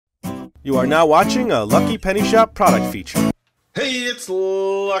You are now watching a Lucky Penny Shop product feature. Hey, it's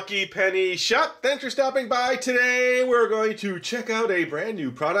Lucky Penny Shop. Thanks for stopping by today. We're going to check out a brand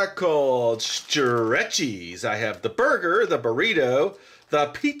new product called Stretcheez. I have the burger, the burrito, the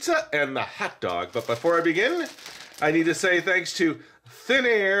pizza, and the hot dog. But before I begin, I need to say thanks to Thin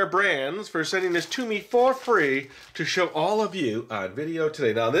Air Brands for sending this to me for free to show all of you on video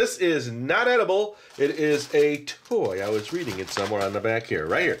today. Now, this is not edible. It is a toy. I was reading it somewhere on the back here,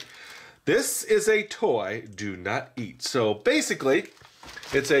 right here. This is a toy, do not eat. So basically,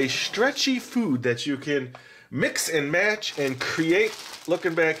 it's a stretchy food that you can mix and match and create.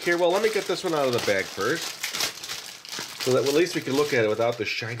 Looking back here, well, let me get this one out of the bag first, so that at least we can look at it without the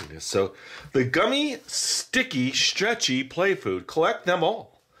shininess. So the Gummy, sticky, stretchy play food, collect them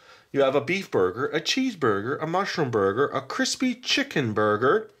all. You have a beef burger, a cheeseburger, a mushroom burger, a crispy chicken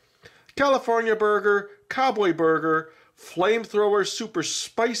burger, California burger, cowboy burger, flamethrower super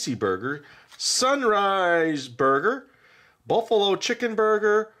spicy burger, sunrise burger, buffalo chicken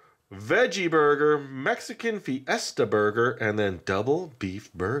burger, veggie burger, Mexican fiesta burger, and then double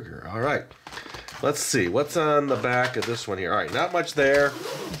beef burger. All right, let's see what's on the back of this one here. All right, not much there.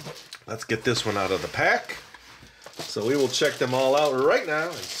 Let's get this one out of the pack. So we will check them all out right now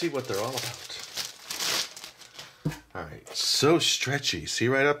and see what they're all about. All right, so stretchy. See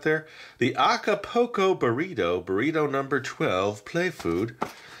right up there? The Acapulco Burrito, burrito number 12, play food.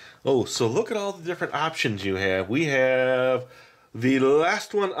 Oh, so look at all the different options you have. We have the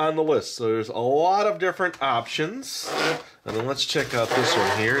last one on the list. So there's a lot of different options. And then let's check out this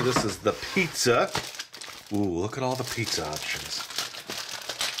one here. This is the pizza. Ooh, look at all the pizza options.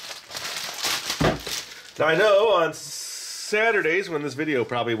 Now I know on Saturdays when this video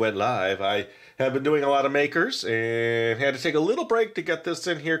probably went live, I have been doing a lot of makers and had to take a little break to get this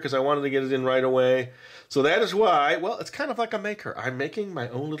in here because I wanted to get it in right away. So that is why, well, it's kind of like a maker. I'm making my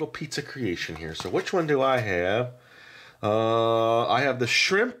own little pizza creation here. So which one do I have? I have the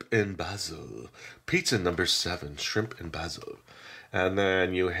shrimp and basil. Pizza number 7, shrimp and basil. And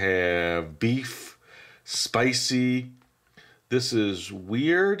then you have beef, spicy. This is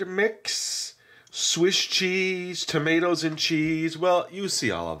weird mix, Swiss cheese, tomatoes and cheese. Well, you see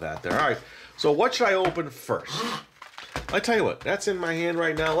all of that there. All right. So what should I open first? I tell you what, that's in my hand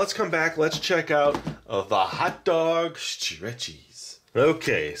right now. Let's come back. Let's check out the hot dog Stretcheez.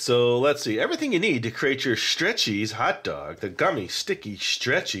 Okay, so let's see. Everything you need to create your Stretcheez hot dog, the gummy, sticky,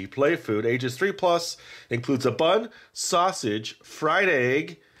 stretchy play food, ages 3+, includes a bun, sausage, fried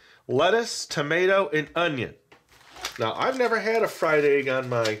egg, lettuce, tomato, and onion. Now, I've never had a fried egg on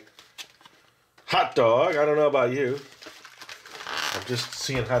my hot dog. I don't know about you. I'm just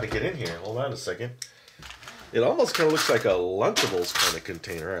seeing how to get in here. Hold on a second. It almost kind of looks like a Lunchables kind of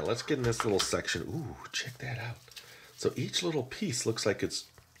container. All right, let's get in this little section. Ooh, check that out. So each little piece looks like it's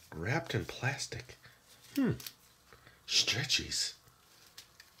wrapped in plastic. Stretchies.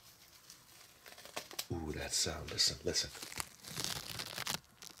 Ooh, that sound. Listen, listen.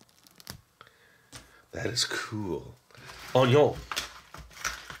 That is cool. Onion.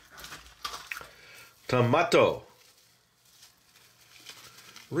 Tomato.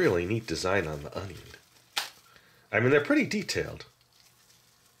 Really neat design on the onion. I mean, they're pretty detailed.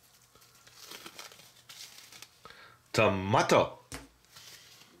 Tomato.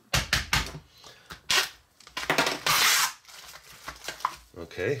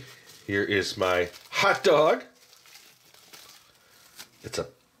 Okay, here is my hot dog. It's a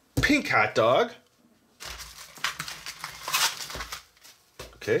pink hot dog.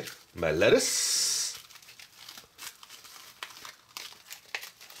 Okay, my lettuce.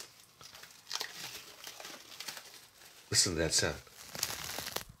 Listen to that sound.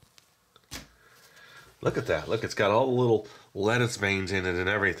 Look at that. Look, it's got all the little lettuce veins in it and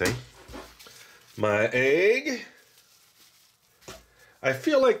everything. My egg. I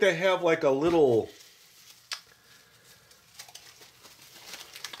feel like they have like a little,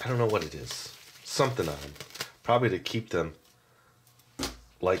 I don't know what it is. Something on them. Probably to keep them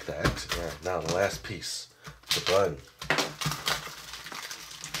like that. All right, now the last piece. The bun.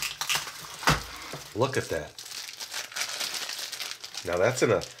 Look at that. Now that's in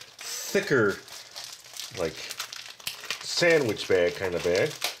a thicker, like, sandwich bag kind of bag.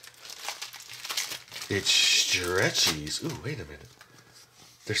 It's Stretcheez. Ooh, wait a minute.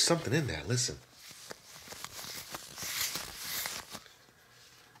 There's something in there. Listen.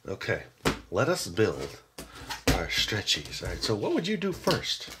 Okay, let us build our Stretcheez. All right, so what would you do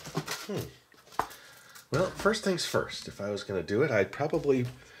first? Well, first things first. If I was going to do it, I'd probably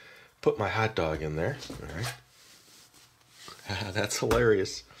put my hot dog in there. All right. That's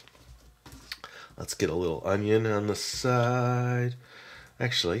hilarious. Let's get a little onion on the side.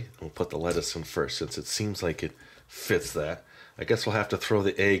 Actually, we'll put the lettuce in first since it seems like it fits that. I guess we'll have to throw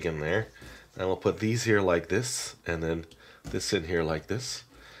the egg in there. And we'll put these here like this, and then this in here like this.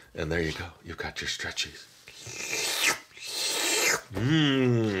 And there you go. You've got your Stretchies.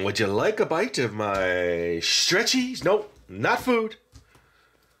 Would you like a bite of my Stretchies? Nope, not food.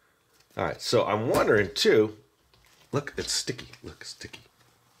 All right, so I'm wondering too. Look, it's sticky. Look, it's sticky.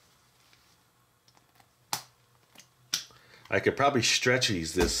 I could probably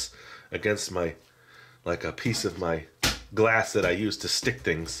Stretchies this against my, like a piece of my glass that I use to stick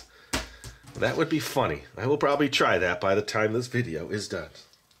things. That would be funny. I will probably try that by the time this video is done.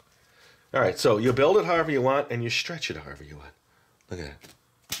 All right, so you build it however you want and you stretch it however you want. Look at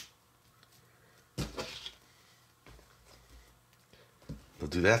that. We'll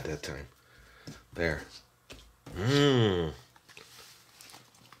do that time. There.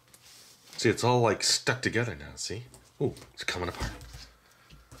 See, it's all like stuck together now, see? Ooh, it's coming apart.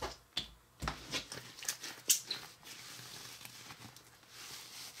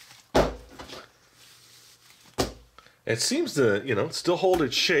 It seems to, you know, still hold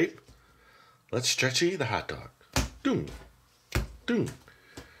its shape. Let's Stretchy the hot dog. Doom. Doom.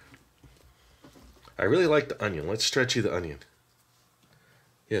 I really like the onion. Let's Stretchy the onion.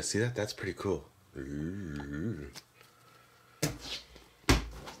 Yeah, see that? That's pretty cool. Ooh.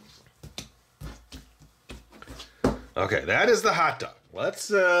 Okay, that is the hot dog.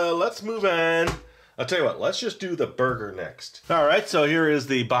 Let's move on. I'll tell you what, let's just do the burger next. All right, so here is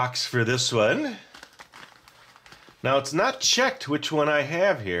the box for this one. Now, it's not checked which one I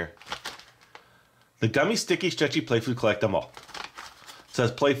have here. The Gummy, Sticky, Stretchy, Play Food, Collect Them All. It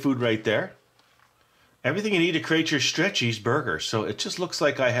says Play Food right there. Everything you need to create your Stretchies burger. So it just looks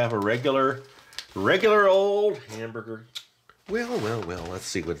like I have a regular old hamburger. Well, let's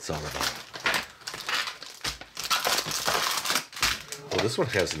see what it's all about. Well, this one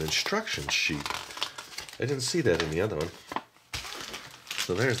has an instruction sheet. I didn't see that in the other one.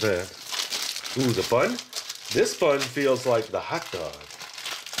 So there's that. Ooh, the bun. This bun feels like the hot dog.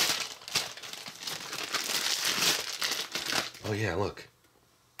 Oh yeah, look.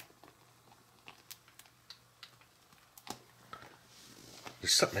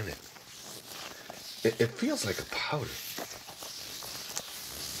 There's something in it. It feels like a powder.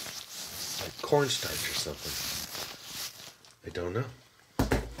 Like cornstarch or something. I don't know.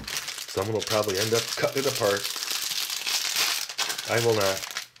 Someone will probably end up cutting it apart. I will not.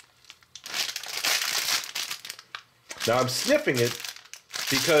 Now I'm sniffing it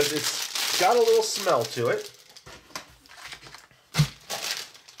because it's got a little smell to it.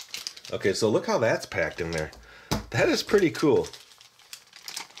 Okay, so look how that's packed in there. That is pretty cool.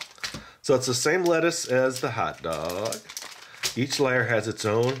 So it's the same lettuce as the hot dog. Each layer has its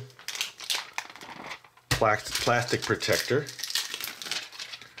own plastic protector.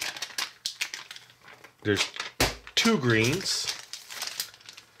 There's two greens.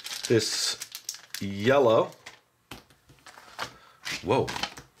 This yellow. Whoa,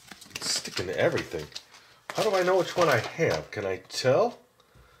 it's sticking to everything. How do I know which one I have? Can I tell?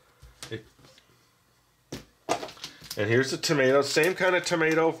 And here's the tomato, same kind of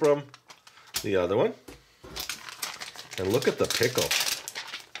tomato from the other one. And look at the pickle.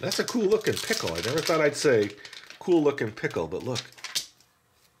 That's a cool looking pickle. I never thought I'd say cool looking pickle, but look.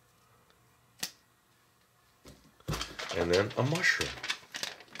 And then a mushroom.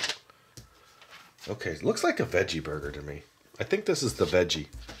 Okay, looks like a veggie burger to me. I think this is the veggie.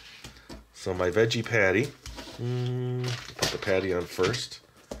 So my veggie patty. Put the patty on first.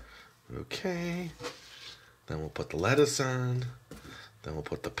 Okay. Then we'll put the lettuce on. Then we'll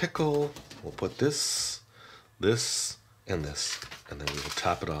put the pickle. We'll put this, this, and this. And then we will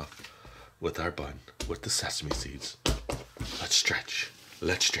top it off with our bun with the sesame seeds. Let's stretch.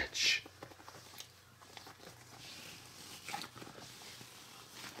 Let's stretch.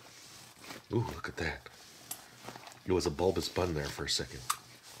 Ooh, look at that. It was a bulbous bun there for a second.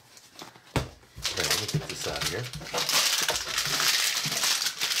 Alright, let me get this out of here.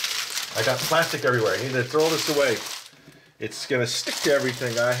 I got plastic everywhere. I need to throw this away. It's going to stick to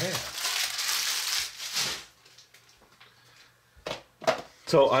everything I have.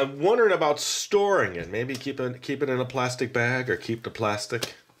 So I'm wondering about storing it. Maybe keep it in a plastic bag or keep the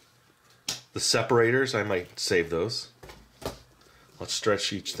plastic. The separators, I might save those. Let's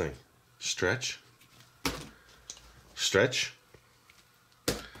stretch each thing. Stretch. Stretch.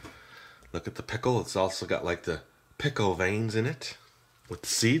 Look at the pickle. It's also got like the pickle veins in it with the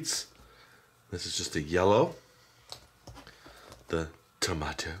seeds. This is just a yellow. The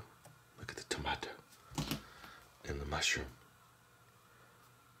tomato. Look at the tomato. And the mushroom.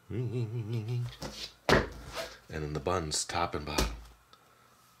 And then the buns, top and bottom.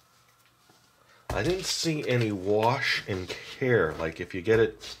 I didn't see any wash and care. Like if you get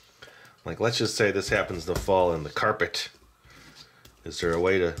it, like let's just say this happens to fall in the carpet. Is there a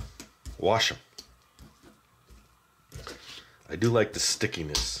way to wash them? I do like the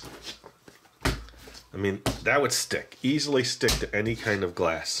stickiness. I mean, that would stick. Easily stick to any kind of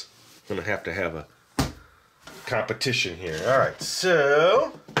glass. I'm going to have a competition here. Alright,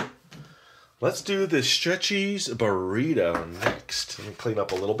 so let's do the Stretcheez burrito next. Let me clean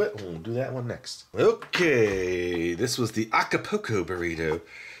up a little bit and we'll do that one next. Okay, this was the Acapulco burrito.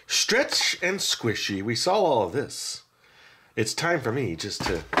 Stretch and squishy. We saw all of this. It's time for me just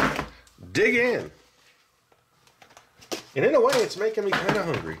to dig in. And in a way, it's making me kind of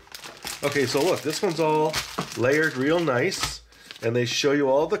hungry. Okay, so look, this one's all layered real nice. And they show you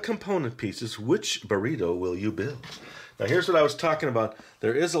all the component pieces. Which burrito will you build? Now, here's what I was talking about.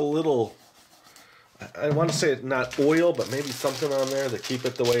 There is a little, I want to say not oil, but maybe something on there to keep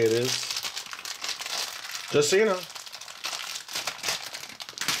it the way it is. Just so you know.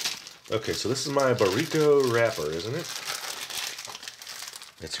 Okay, so this is my burrito wrapper, isn't it?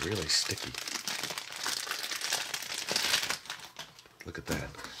 It's really sticky. Look at that.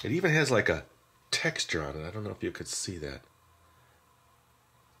 It even has like a texture on it. I don't know if you could see that.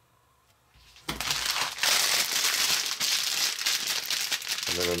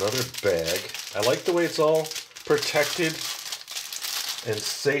 And then another bag. I like the way it's all protected and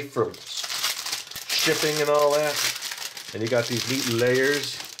safe from shipping and all that. And you got these neat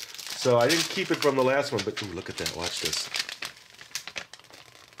layers. So I didn't keep it from the last one, but ooh, look at that. Watch this.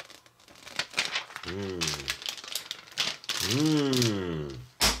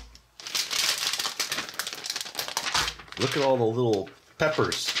 Look at all the little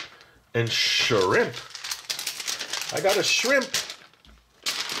peppers and shrimp. I got a shrimp.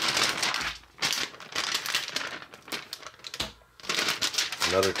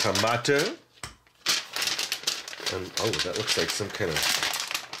 Another tomato. And oh, that looks like some kind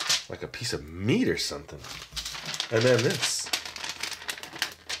of, like a piece of meat or something. And then this.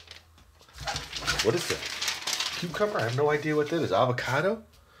 What is that? Cucumber? I have no idea what that is. Avocado?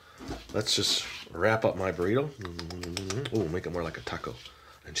 Let's just wrap up my burrito. Oh, make it more like a taco.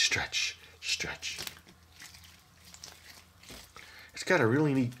 And stretch, stretch. It's got a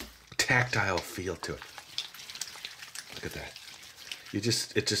really neat tactile feel to it. Look at that. It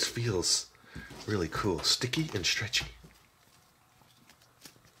just feels really cool. Sticky and stretchy.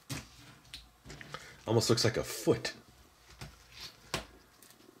 Almost looks like a foot.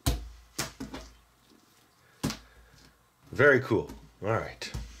 Very cool. All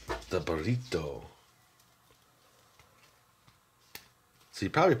right. The burrito. So you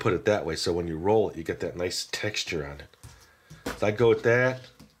probably put it that way so when you roll it, you get that nice texture on it. So I go with that,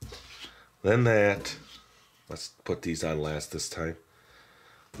 then that. Let's put these on last this time.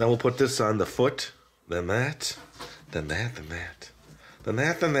 Then we'll put this on the foot, then that, then that, then that, then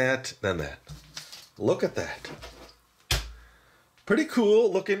that, then that, then that. Look at that. Pretty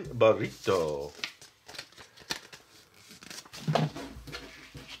cool looking burrito.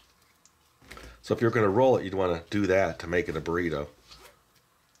 So if you're going to roll it, you'd want to do that to make it a burrito.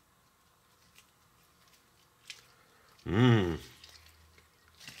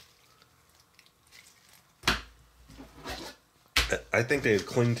 I think they'd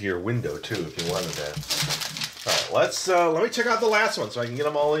cling to your window too if you wanted that. All right, let me check out the last one so I can get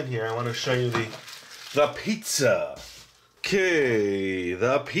them all in here. I want to show you the pizza. Okay,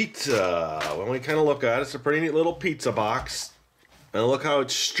 the pizza. When we kind of look at it, it's a pretty neat little pizza box. And look how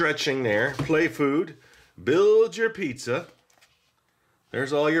it's stretching there. Play food. Build your pizza.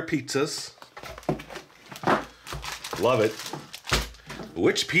 There's all your pizzas. Love it.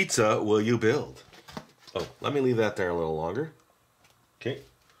 Which pizza will you build? Oh, let me leave that there a little longer. Okay.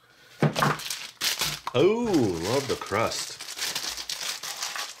 Oh, love the crust.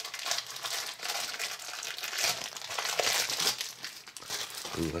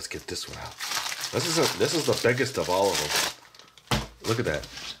 Ooh, let's get this one out. This is the biggest of all of them. Look at that.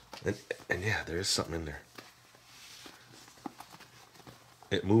 And yeah, there is something in there.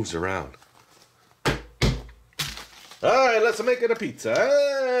 It moves around. Alright, let's make it a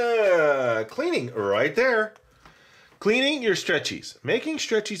pizza. Cleaning right there. Cleaning your Stretcheez. Making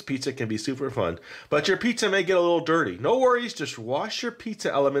Stretcheez pizza can be super fun, but your pizza may get a little dirty. No worries, just wash your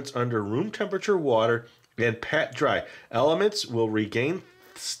pizza elements under room temperature water and pat dry. Elements will regain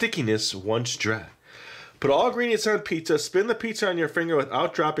stickiness once dry. Put all ingredients on pizza. Spin the pizza on your finger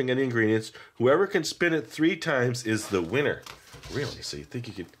without dropping any ingredients. Whoever can spin it 3 times is the winner. Really? So you think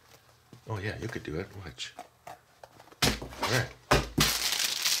you could... Oh yeah, you could do it. Watch. Alright.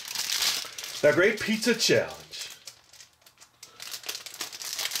 The Great Pizza Challenge.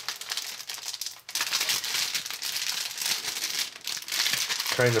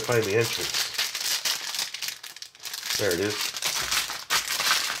 Trying to find the entrance. There it is.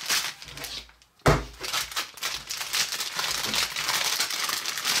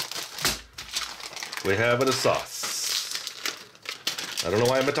 We have a sauce. I don't know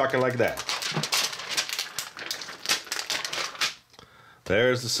why I'm talking like that.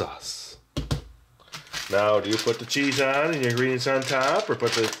 There's the sauce. Now, do you put the cheese on and the ingredients on top, or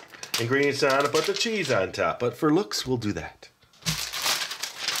put the ingredients on and put the cheese on top? But for looks, we'll do that.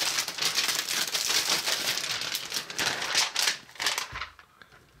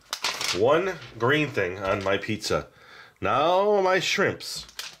 One green thing on my pizza. Now my shrimps.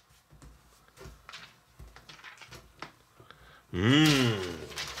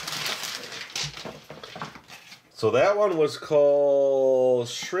 So that one was called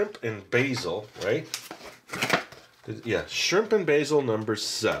shrimp and basil, right? Yeah, shrimp and basil number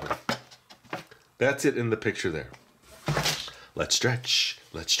 7. That's it in the picture there. Let's stretch.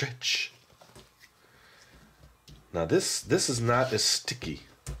 Let's stretch. Now this is not as sticky.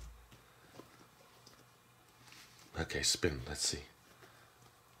 Okay, spin. Let's see.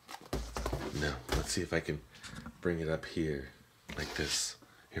 No, let's see if I can bring it up here like this.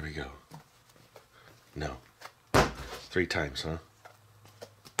 Here we go. No. 3 times, huh?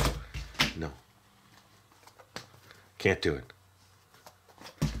 No. Can't do it.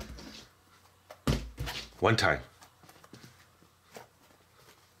 1 time.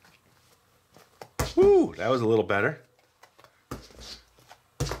 Woo, that was a little better.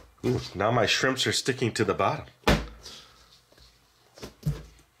 Ooh, now my shrimps are sticking to the bottom.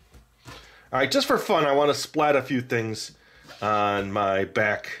 All right, just for fun, I want to splat a few things on my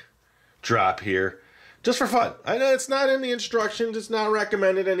backdrop here. Just for fun. I know it's not in the instructions. It's not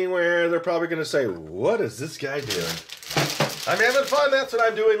recommended anywhere. They're probably going to say, what is this guy doing? I'm having fun. That's what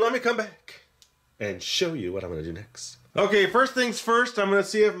I'm doing. Let me come back and show you what I'm going to do next. Okay, first things first, I'm going to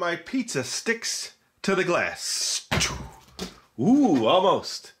see if my pizza sticks to the glass. Ooh,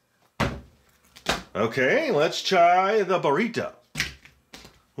 almost. Okay, let's try the burrito.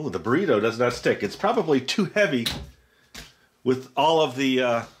 Ooh, the burrito does not stick. It's probably too heavy with all of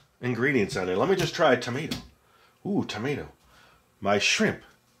the ingredients on it. Let me just try a tomato. Ooh, tomato. My shrimp.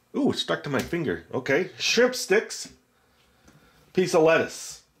 Ooh, it stuck to my finger. Okay, shrimp sticks. Piece of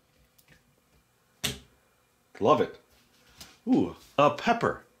lettuce. Love it. Ooh, a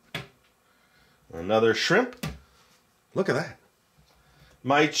pepper. Another shrimp. Look at that.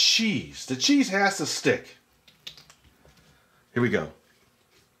 My cheese. The cheese has to stick. Here we go.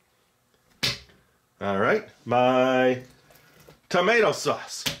 All right, my tomato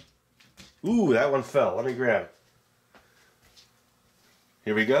sauce. Ooh, that one fell. Let me grab it.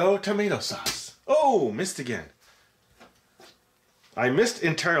 Here we go, tomato sauce. Oh, missed again. I missed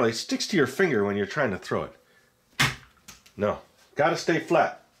entirely. It sticks to your finger when you're trying to throw it. No, gotta stay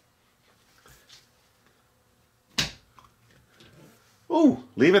flat. Ooh,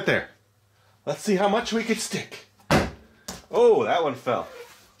 leave it there. Let's see how much we could stick. Oh, that one fell.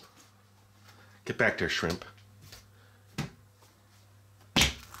 Get back there, shrimp.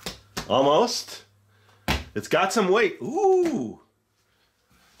 Almost. It's got some weight. Ooh.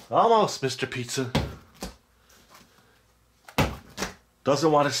 Almost, Mr. Pizza.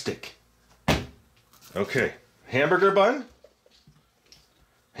 Doesn't want to stick. Okay. Hamburger bun.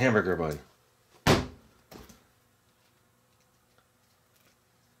 Hamburger bun.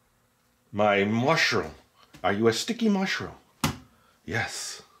 My mushroom. Are you a sticky mushroom?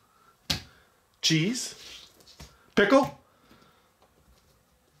 Yes. Cheese. Pickle.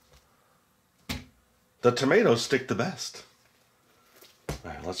 The tomatoes stick the best.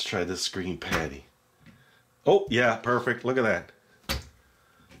 All right, let's try this green patty. Oh, yeah, perfect. Look at that.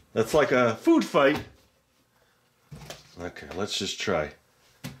 That's like a food fight. Okay, let's just try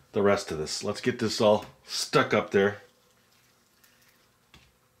the rest of this. Let's get this all stuck up there.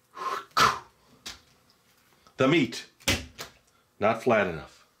 The meat. Not flat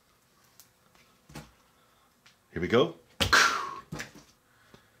enough. Here we go.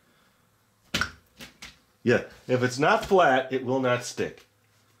 Yeah, if it's not flat, it will not stick.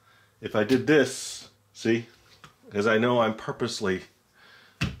 If I did this, see, because I know I'm purposely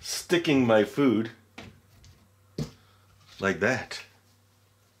sticking my food like that.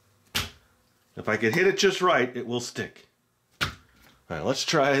 If I could hit it just right, it will stick. All right, let's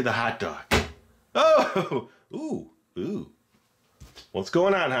try the hot dog. Oh, ooh. What's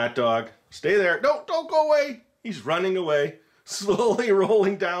going on, hot dog? Stay there. Don't go away. He's running away, slowly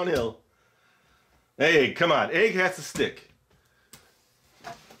rolling downhill. Egg, come on. Egg has to stick.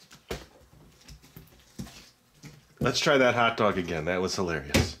 Let's try that hot dog again. That was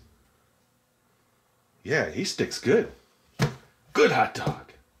hilarious. Yeah, he sticks good. Good hot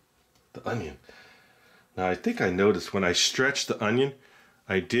dog. The onion. Now I think I noticed when I stretched the onion,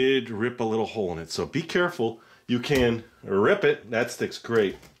 I did rip a little hole in it. So be careful. You can rip it. That sticks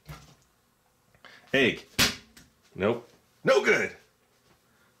great. Egg. Nope. No good.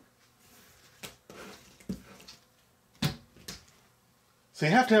 So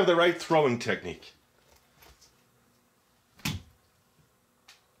you have to have the right throwing technique.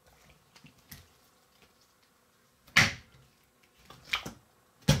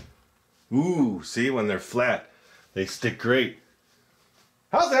 Ooh, see, when they're flat, they stick great.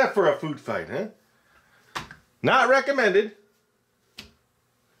 How's that for a food fight, huh? Not recommended.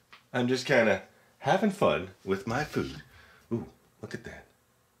 I'm just kind of having fun with my food. Ooh, look at that.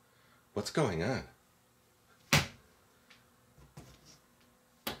 What's going on?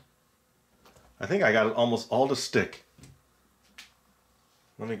 I think I got it almost all to stick.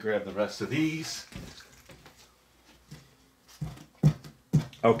 Let me grab the rest of these.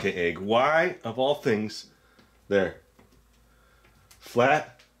 Okay, egg. Why, of all things, there.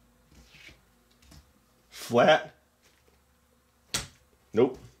 Flat. Flat.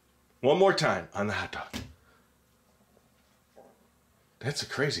 Nope. One more time on the hot dog. That's a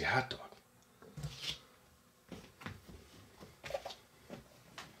crazy hot dog.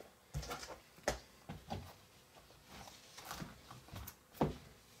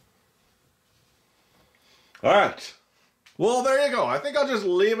 All right. Well, there you go. I think I'll just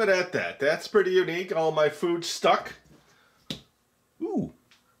leave it at that. That's pretty unique. All my food stuck. Ooh.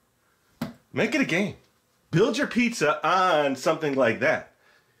 Make it a game. Build your pizza on something like that.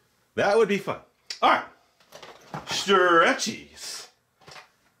 That would be fun. All right. Stretcheez.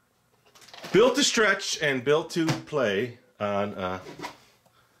 Built to stretch and built to play on,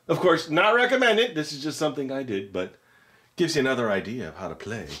 of course, not recommended. This is just something I did, but gives you another idea of how to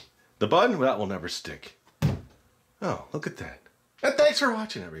play. The bun, well, that will never stick. Oh, look at that. And thanks for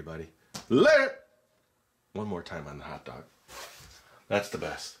watching, everybody. Later. One more time on the hot dog. That's the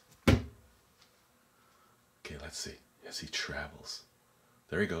best. Okay, let's see. As he travels.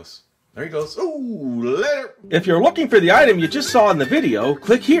 There he goes. There he goes. Ooh, later. If you're looking for the item you just saw in the video,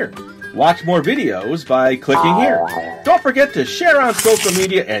 click here. Watch more videos by clicking here. Don't forget to share on social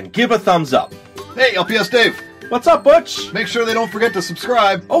media and give a thumbs up. Hey, LPS Dave. What's up, Butch? Make sure they don't forget to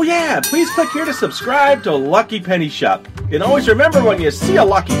subscribe. Oh yeah, please click here to subscribe to Lucky Penny Shop. And always remember, when you see a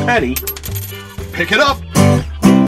lucky penny, Pick it up.